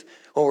truth,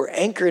 when we're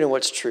anchored in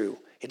what's true,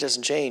 it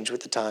doesn't change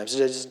with the times. It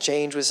doesn't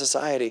change with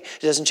society.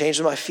 It doesn't change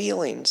with my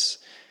feelings.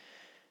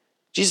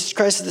 Jesus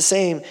Christ is the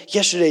same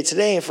yesterday,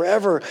 today, and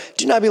forever.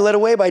 Do not be led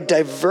away by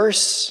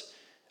diverse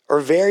or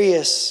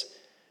various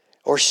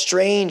or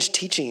strange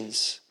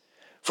teachings,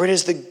 for it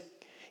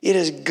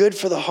is good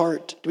for the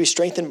heart to be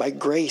strengthened by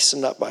grace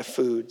and not by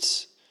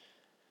foods.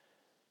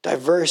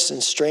 Diverse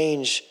and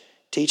strange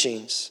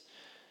teachings.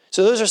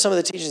 So those are some of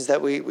the teachings that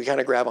we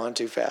kind of grab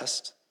onto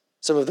fast.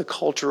 Some of the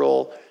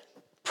cultural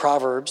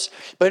proverbs.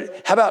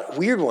 But how about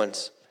weird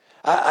ones?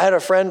 I had a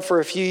friend for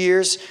a few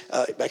years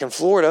back in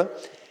Florida,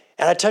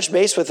 and I touched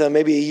base with him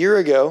maybe a year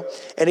ago,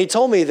 and he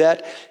told me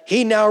that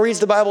he now reads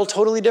the Bible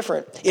totally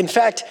different. In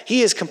fact,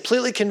 he is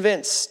completely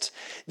convinced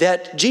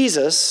that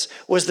Jesus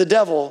was the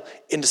devil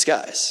in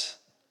disguise.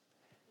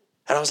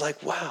 And I was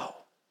like, wow,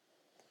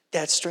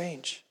 that's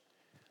strange.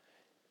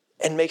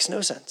 And makes no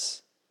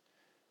sense.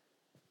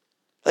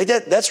 Like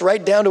that's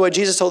right down to what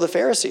Jesus told the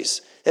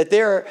Pharisees, that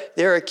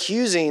they're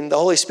accusing the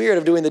Holy Spirit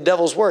of doing the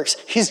devil's works.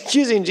 He's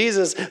accusing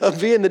Jesus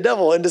of being the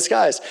devil in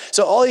disguise.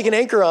 So all he can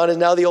anchor on is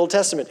now the Old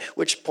Testament,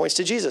 which points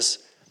to Jesus.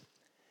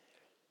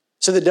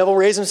 So the devil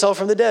raised himself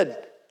from the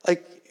dead.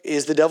 Like,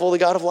 is the devil the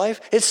God of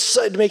life?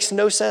 It makes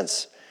no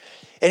sense.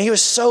 And he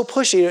was so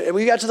pushy. And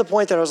we got to the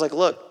point that I was like,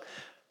 look,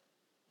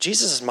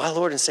 Jesus is my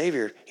Lord and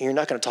Savior, and you're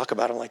not going to talk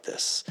about him like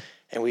this.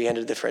 And we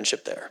ended the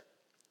friendship there.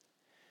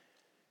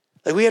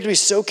 Like, we have to be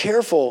so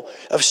careful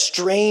of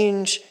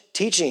strange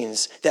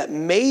teachings that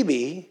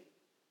maybe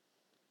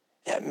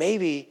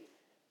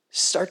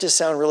start to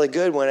sound really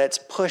good when it's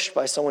pushed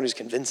by someone who's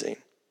convincing.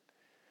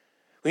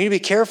 We need to be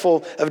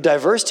careful of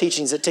diverse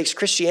teachings that takes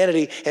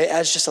Christianity and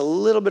adds just a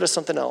little bit of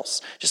something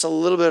else, just a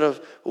little bit of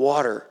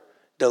water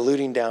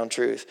diluting down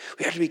truth.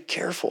 We have to be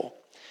careful.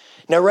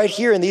 Now, right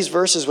here in these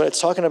verses, when it's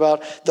talking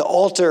about the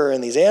altar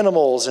and these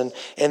animals and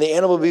the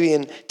animal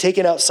being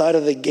taken outside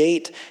of the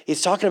gate,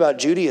 he's talking about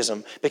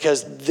Judaism,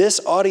 because this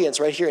audience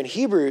right here in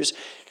Hebrews,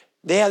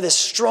 they have this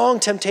strong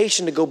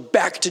temptation to go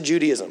back to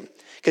Judaism,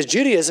 because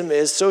Judaism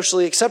is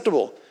socially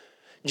acceptable.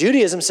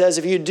 Judaism says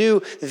if you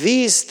do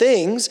these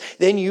things,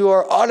 then you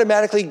are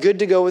automatically good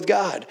to go with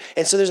God.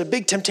 And so there's a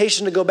big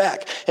temptation to go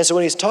back. And so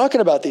when he's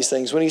talking about these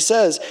things, when he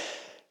says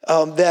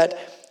that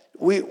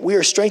we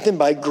are strengthened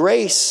by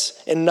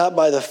grace and not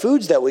by the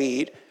foods that we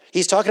eat,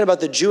 he's talking about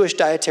the Jewish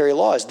dietary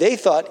laws. They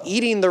thought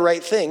eating the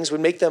right things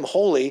would make them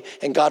holy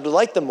and God would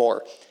like them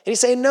more. And he's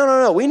saying,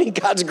 no, we need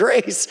God's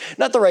grace,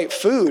 not the right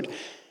food.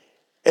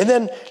 And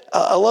then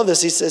I love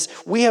this. He says,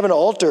 we have an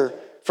altar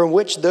from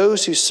which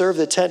those who serve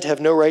the tent have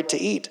no right to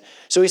eat.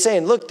 So he's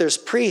saying, look, there's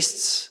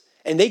priests,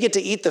 and they get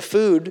to eat the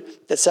food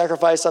that's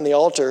sacrificed on the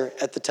altar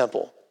at the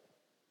temple.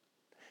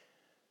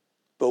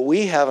 But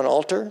we have an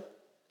altar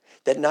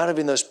that not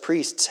even those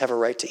priests have a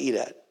right to eat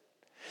at.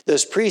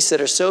 Those priests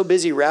that are so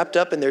busy wrapped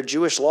up in their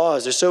Jewish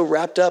laws, they're so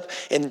wrapped up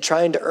in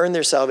trying to earn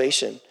their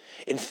salvation,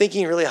 in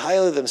thinking really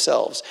highly of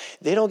themselves,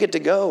 they don't get to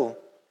go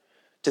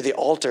to the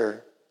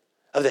altar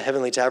of the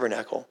heavenly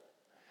tabernacle.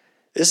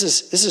 This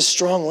is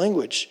strong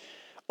language.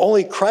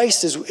 Only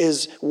Christ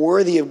is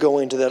worthy of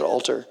going to that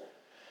altar.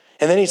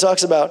 And then he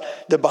talks about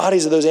the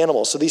bodies of those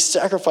animals. So these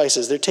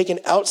sacrifices, they're taken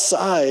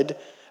outside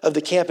of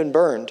the camp and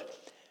burned.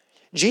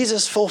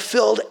 Jesus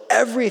fulfilled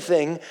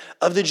everything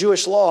of the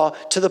Jewish law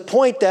to the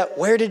point that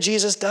where did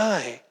Jesus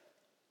die?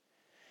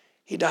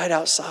 He died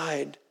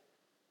outside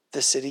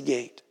the city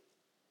gate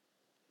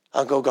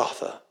on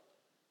Golgotha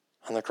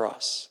on the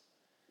cross,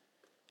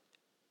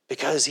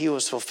 because he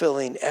was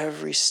fulfilling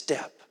every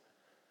step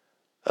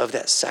of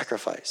that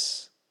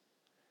sacrifice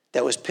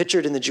that was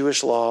pictured in the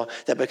Jewish law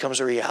that becomes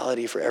a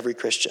reality for every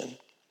Christian.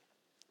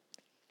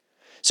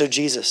 So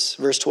Jesus,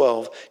 verse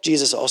 12,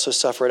 Jesus also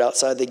suffered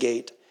outside the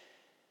gate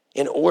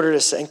in order to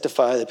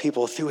sanctify the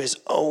people through his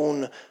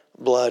own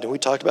blood. And we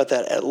talked about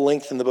that at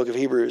length in the book of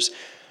Hebrews.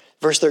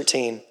 Verse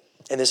 13,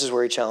 and this is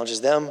where he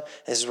challenges them, and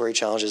this is where he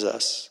challenges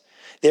us.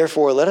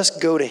 Therefore, let us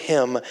go to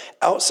him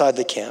outside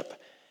the camp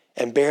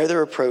and bear the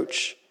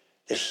reproach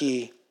that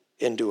he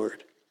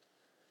endured.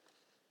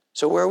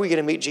 So where are we going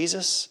to meet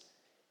Jesus?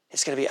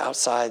 It's going to be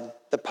outside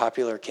the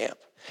popular camp.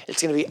 It's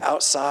going to be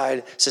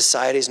outside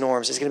society's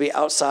norms. It's going to be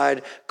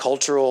outside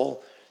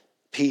cultural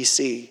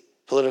PC,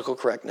 political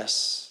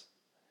correctness.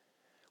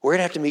 We're going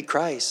to have to meet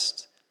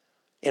Christ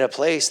in a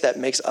place that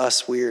makes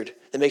us weird,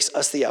 that makes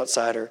us the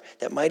outsider,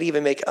 that might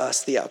even make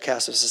us the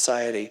outcast of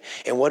society.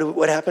 And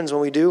what happens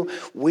when we do?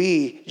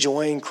 We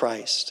join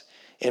Christ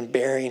in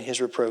bearing his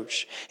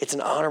reproach. It's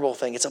an honorable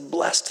thing. It's a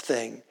blessed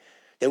thing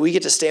that we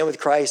get to stand with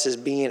Christ as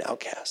being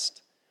outcast.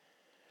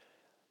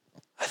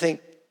 I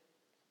think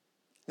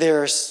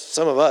there are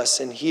some of us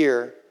in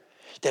here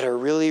that are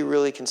really,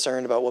 really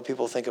concerned about what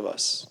people think of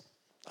us.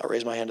 I'll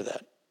raise my hand to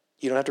that.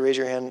 You don't have to raise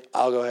your hand.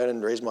 I'll go ahead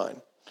and raise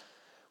mine.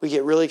 We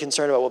get really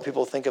concerned about what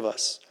people think of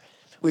us.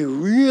 We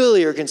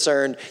really are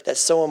concerned that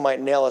someone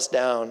might nail us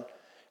down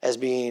as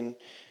being,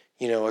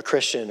 a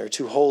Christian or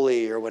too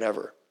holy or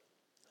whatever.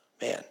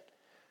 Man,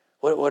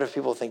 what if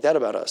people think that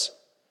about us?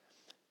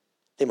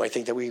 They might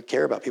think that we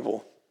care about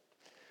people.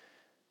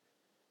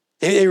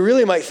 They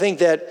really might think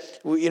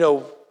that,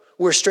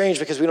 we're strange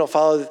because we don't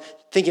follow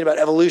thinking about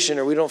evolution,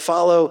 or we don't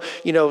follow,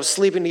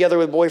 sleeping together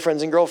with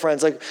boyfriends and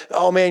girlfriends. Like,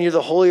 oh man, you're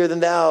the holier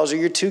than thous, or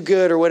you're too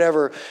good, or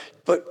whatever.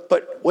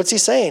 But what's he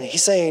saying?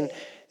 He's saying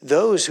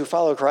those who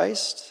follow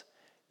Christ,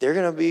 they're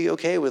going to be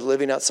okay with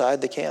living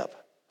outside the camp,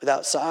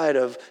 outside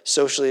of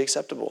socially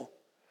acceptable.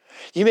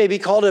 You may be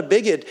called a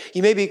bigot.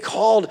 You may be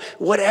called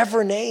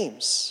whatever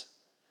names.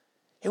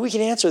 And we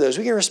can answer those.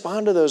 We can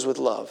respond to those with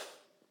love.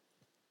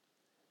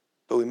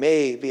 But we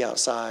may be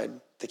outside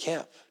the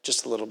camp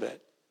just a little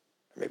bit,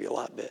 or maybe a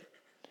lot bit.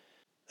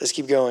 Let's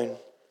keep going.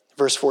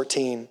 Verse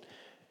 14.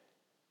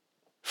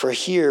 For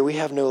here we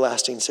have no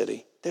lasting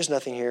city. There's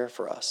nothing here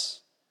for us.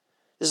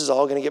 This is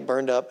all going to get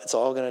burned up. It's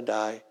all going to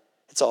die.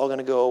 It's all going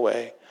to go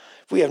away.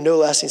 We have no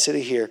lasting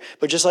city here.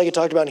 But just like it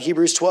talked about in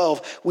Hebrews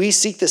 12, we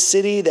seek the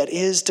city that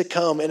is to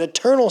come, an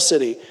eternal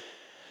city.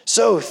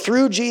 So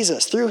through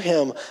Jesus, through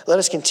him, let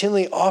us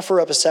continually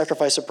offer up a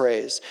sacrifice of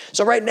praise.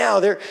 So right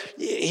now,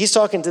 he's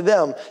talking to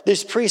them.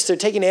 There's priests, they're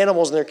taking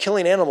animals and they're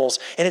killing animals,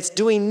 and it's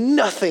doing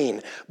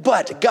nothing.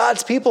 But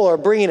God's people are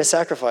bringing a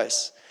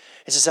sacrifice.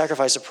 It's a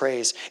sacrifice of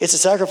praise. It's a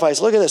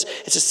sacrifice, look at this.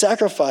 It's a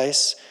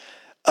sacrifice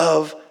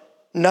of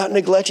not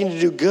neglecting to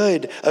do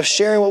good, of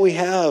sharing what we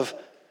have.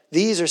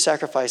 These are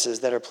sacrifices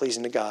that are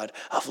pleasing to God,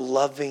 of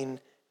loving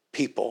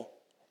people.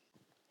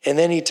 And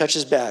then he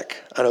touches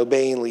back on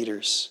obeying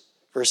leaders.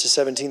 Verses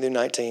 17 through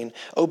 19,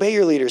 obey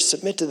your leaders,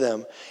 submit to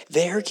them.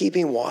 They are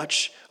keeping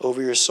watch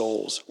over your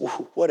souls.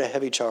 Ooh, what a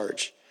heavy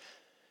charge.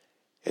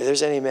 If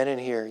there's any men in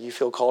here, you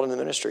feel called in the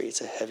ministry,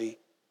 it's a heavy,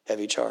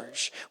 heavy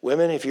charge.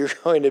 Women, if you're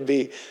going to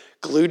be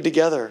glued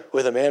together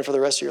with a man for the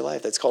rest of your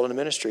life that's called into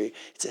ministry,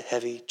 it's a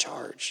heavy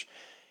charge.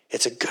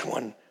 It's a good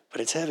one,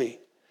 but it's heavy.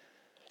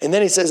 And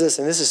then he says this,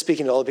 and this is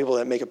speaking to all the people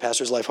that make a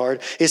pastor's life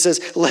hard. He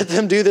says, let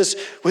them do this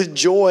with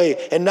joy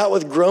and not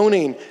with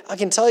groaning. I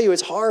can tell you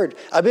it's hard.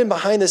 I've been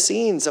behind the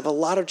scenes of a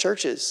lot of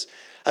churches.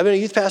 I've been a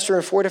youth pastor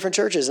in 4 different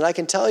churches, and I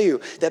can tell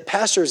you that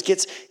pastors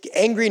get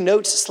angry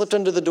notes slipped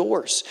under the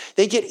doors.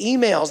 They get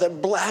emails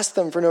that blast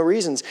them for no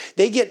reasons.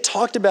 They get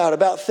talked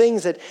about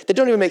things that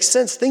don't even make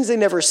sense. Things they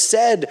never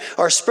said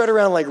are spread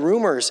around like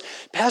rumors.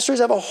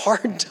 Pastors have a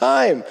hard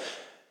time.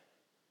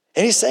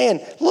 And he's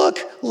saying, look,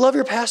 love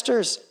your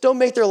pastors. Don't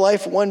make their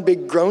life one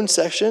big groan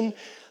section.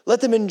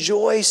 Let them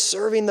enjoy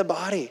serving the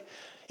body.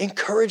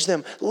 Encourage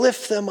them,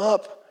 lift them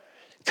up,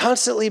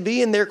 constantly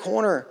be in their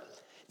corner.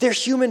 They're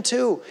human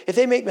too. If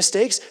they make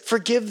mistakes,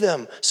 forgive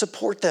them,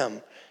 support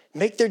them.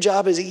 Make their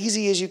job as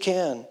easy as you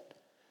can.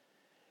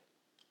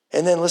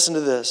 And then listen to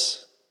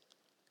this.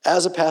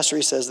 As a pastor,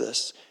 he says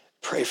this,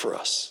 pray for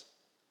us.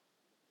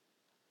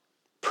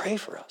 Pray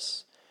for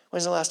us.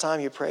 When's the last time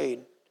you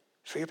prayed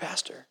for your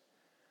pastor?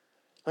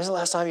 When's the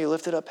last time you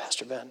lifted up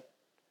Pastor Ben?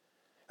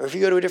 Or if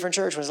you go to a different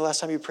church, when's the last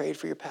time you prayed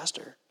for your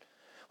pastor?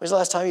 When's the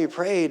last time you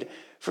prayed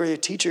for your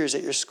teachers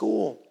at your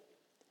school?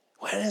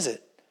 When is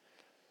it?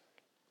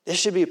 This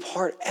should be a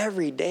part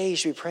every day. You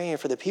should be praying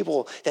for the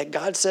people that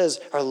God says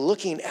are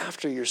looking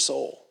after your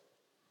soul.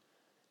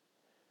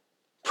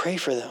 Pray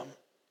for them.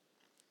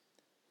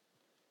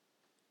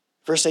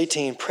 Verse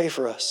 18, pray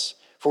for us,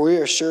 for we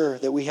are sure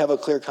that we have a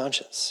clear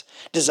conscience,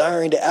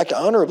 desiring to act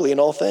honorably in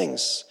all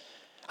things.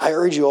 I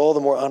urge you all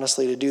the more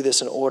honestly to do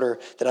this in order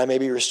that I may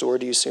be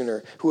restored to you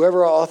sooner.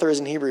 Whoever our author is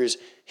in Hebrews,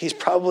 he's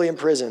probably in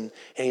prison,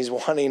 and he's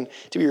wanting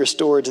to be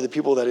restored to the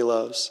people that he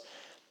loves.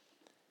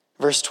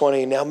 Verse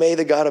 20, now may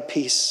the God of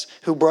peace,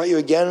 who brought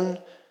again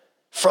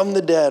from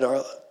the dead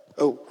our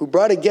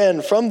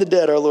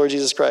Lord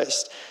Jesus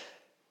Christ,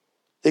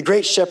 the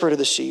great shepherd of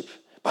the sheep,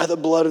 by the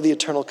blood of the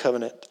eternal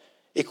covenant,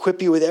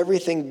 equip you with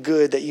everything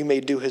good that you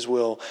may do his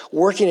will,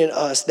 working in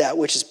us that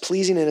which is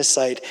pleasing in his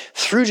sight,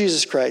 through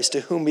Jesus Christ, to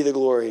whom be the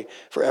glory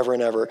forever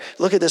and ever.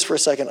 Look at this for a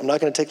second. I'm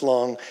not going to take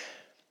long.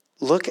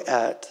 Look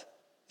at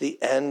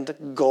the end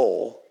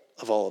goal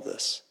of all of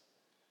this.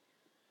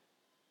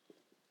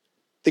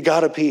 The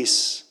God of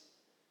peace.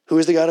 Who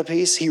is the God of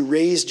peace? He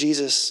raised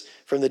Jesus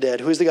from the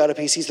dead. Who is the God of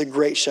peace? He's the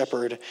great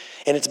shepherd.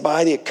 And it's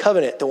by the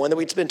covenant, the one that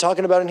we've been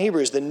talking about in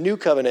Hebrews, the new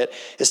covenant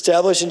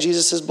established in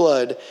Jesus'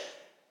 blood.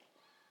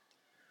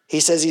 He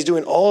says he's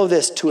doing all of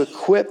this to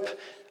equip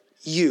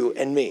you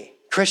and me,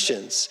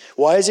 Christians.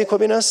 Why is he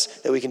equipping us?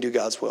 That we can do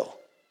God's will.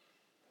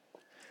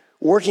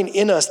 Working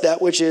in us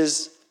that which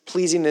is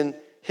pleasing in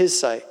his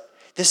sight.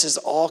 This is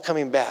all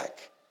coming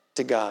back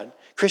to God.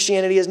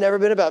 Christianity has never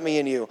been about me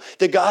and you.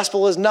 The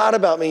gospel is not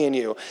about me and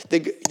you.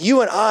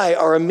 You and I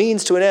are a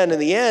means to an end, and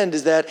the end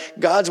is that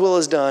God's will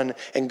is done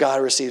and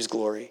God receives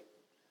glory.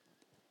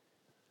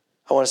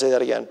 I want to say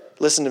that again.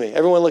 Listen to me.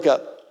 Everyone look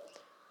up.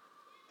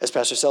 As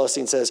Pastor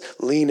Celestine says,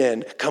 lean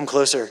in, come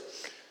closer.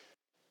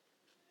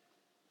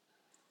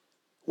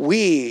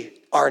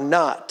 We are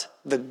not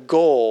the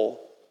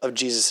goal of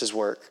Jesus'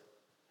 work.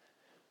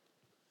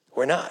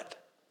 We're not.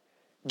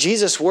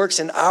 Jesus works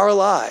in our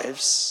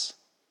lives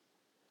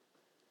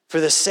for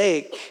the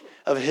sake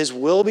of his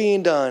will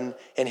being done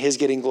and his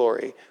getting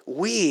glory.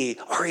 We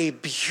are a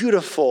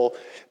beautiful,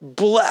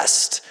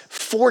 blessed,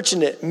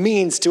 fortunate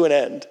means to an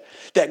end.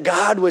 That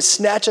God would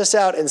snatch us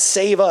out and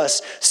save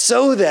us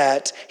so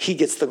that he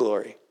gets the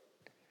glory.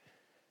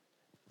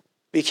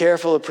 Be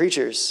careful of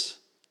preachers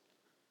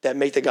that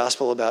make the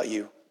gospel about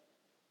you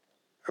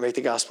or make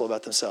the gospel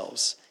about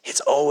themselves. It's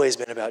always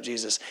been about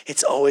Jesus.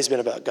 It's always been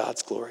about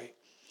God's glory.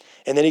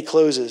 And then he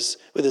closes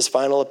with his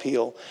final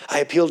appeal. I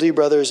appeal to you,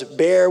 brothers,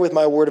 bear with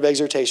my word of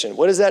exhortation.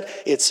 What is that?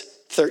 It's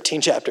 13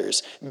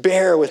 chapters.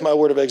 Bear with my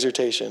word of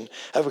exhortation.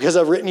 Because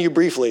I've written you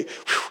briefly. It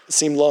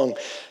seemed long.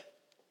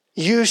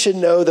 You should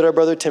know that our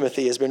brother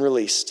Timothy has been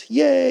released.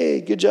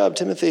 Yay, good job,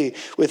 Timothy.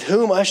 With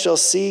whom I shall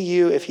see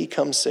you if he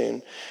comes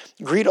soon.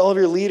 Greet all of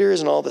your leaders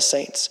and all the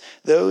saints.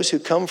 Those who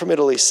come from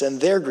Italy send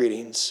their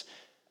greetings.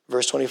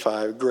 Verse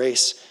 25,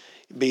 grace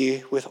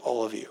be with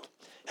all of you.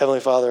 Heavenly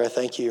Father, I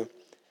thank you.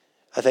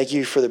 I thank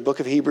you for the book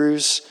of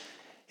Hebrews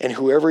and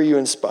whoever you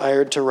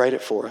inspired to write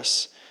it for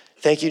us.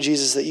 Thank you,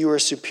 Jesus, that you are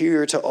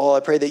superior to all. I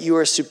pray that you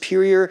are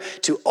superior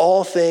to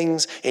all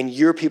things in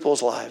your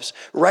people's lives.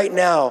 Right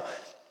now,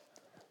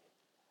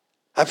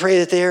 I pray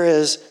that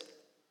there's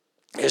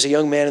a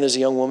young man and there's a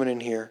young woman in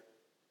here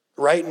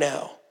right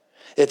now,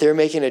 that they're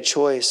making a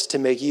choice to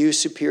make you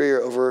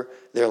superior over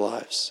their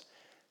lives.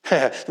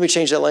 Let me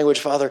change that language,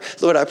 Father.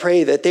 Lord, I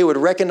pray that they would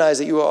recognize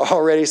that you are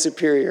already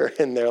superior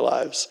in their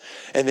lives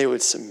and they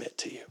would submit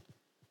to you.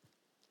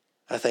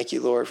 I thank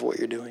you, Lord, for what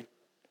you're doing.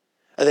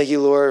 I thank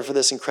you, Lord, for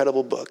this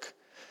incredible book.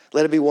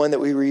 Let it be one that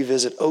we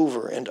revisit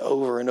over and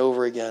over and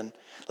over again.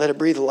 Let it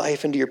breathe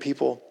life into your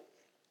people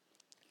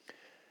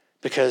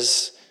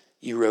because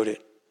you wrote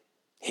it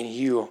and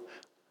you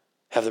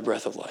have the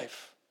breath of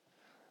life.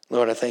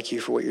 Lord, I thank you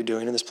for what you're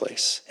doing in this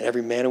place and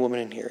every man and woman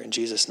in here. In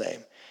Jesus'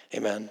 name,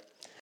 amen.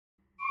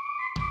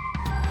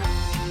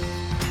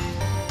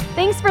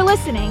 Thanks for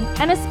listening,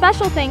 and a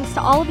special thanks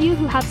to all of you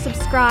who have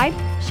subscribed,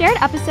 shared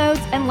episodes,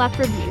 and left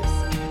reviews.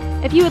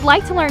 If you would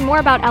like to learn more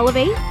about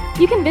Elevate,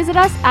 you can visit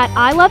us at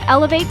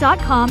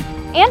iloveelevate.com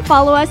and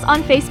follow us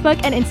on Facebook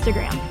and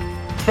Instagram.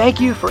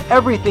 Thank you for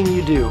everything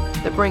you do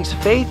that brings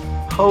faith,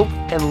 hope,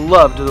 and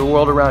love to the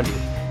world around you.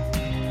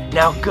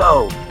 Now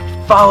go,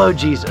 follow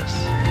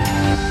Jesus.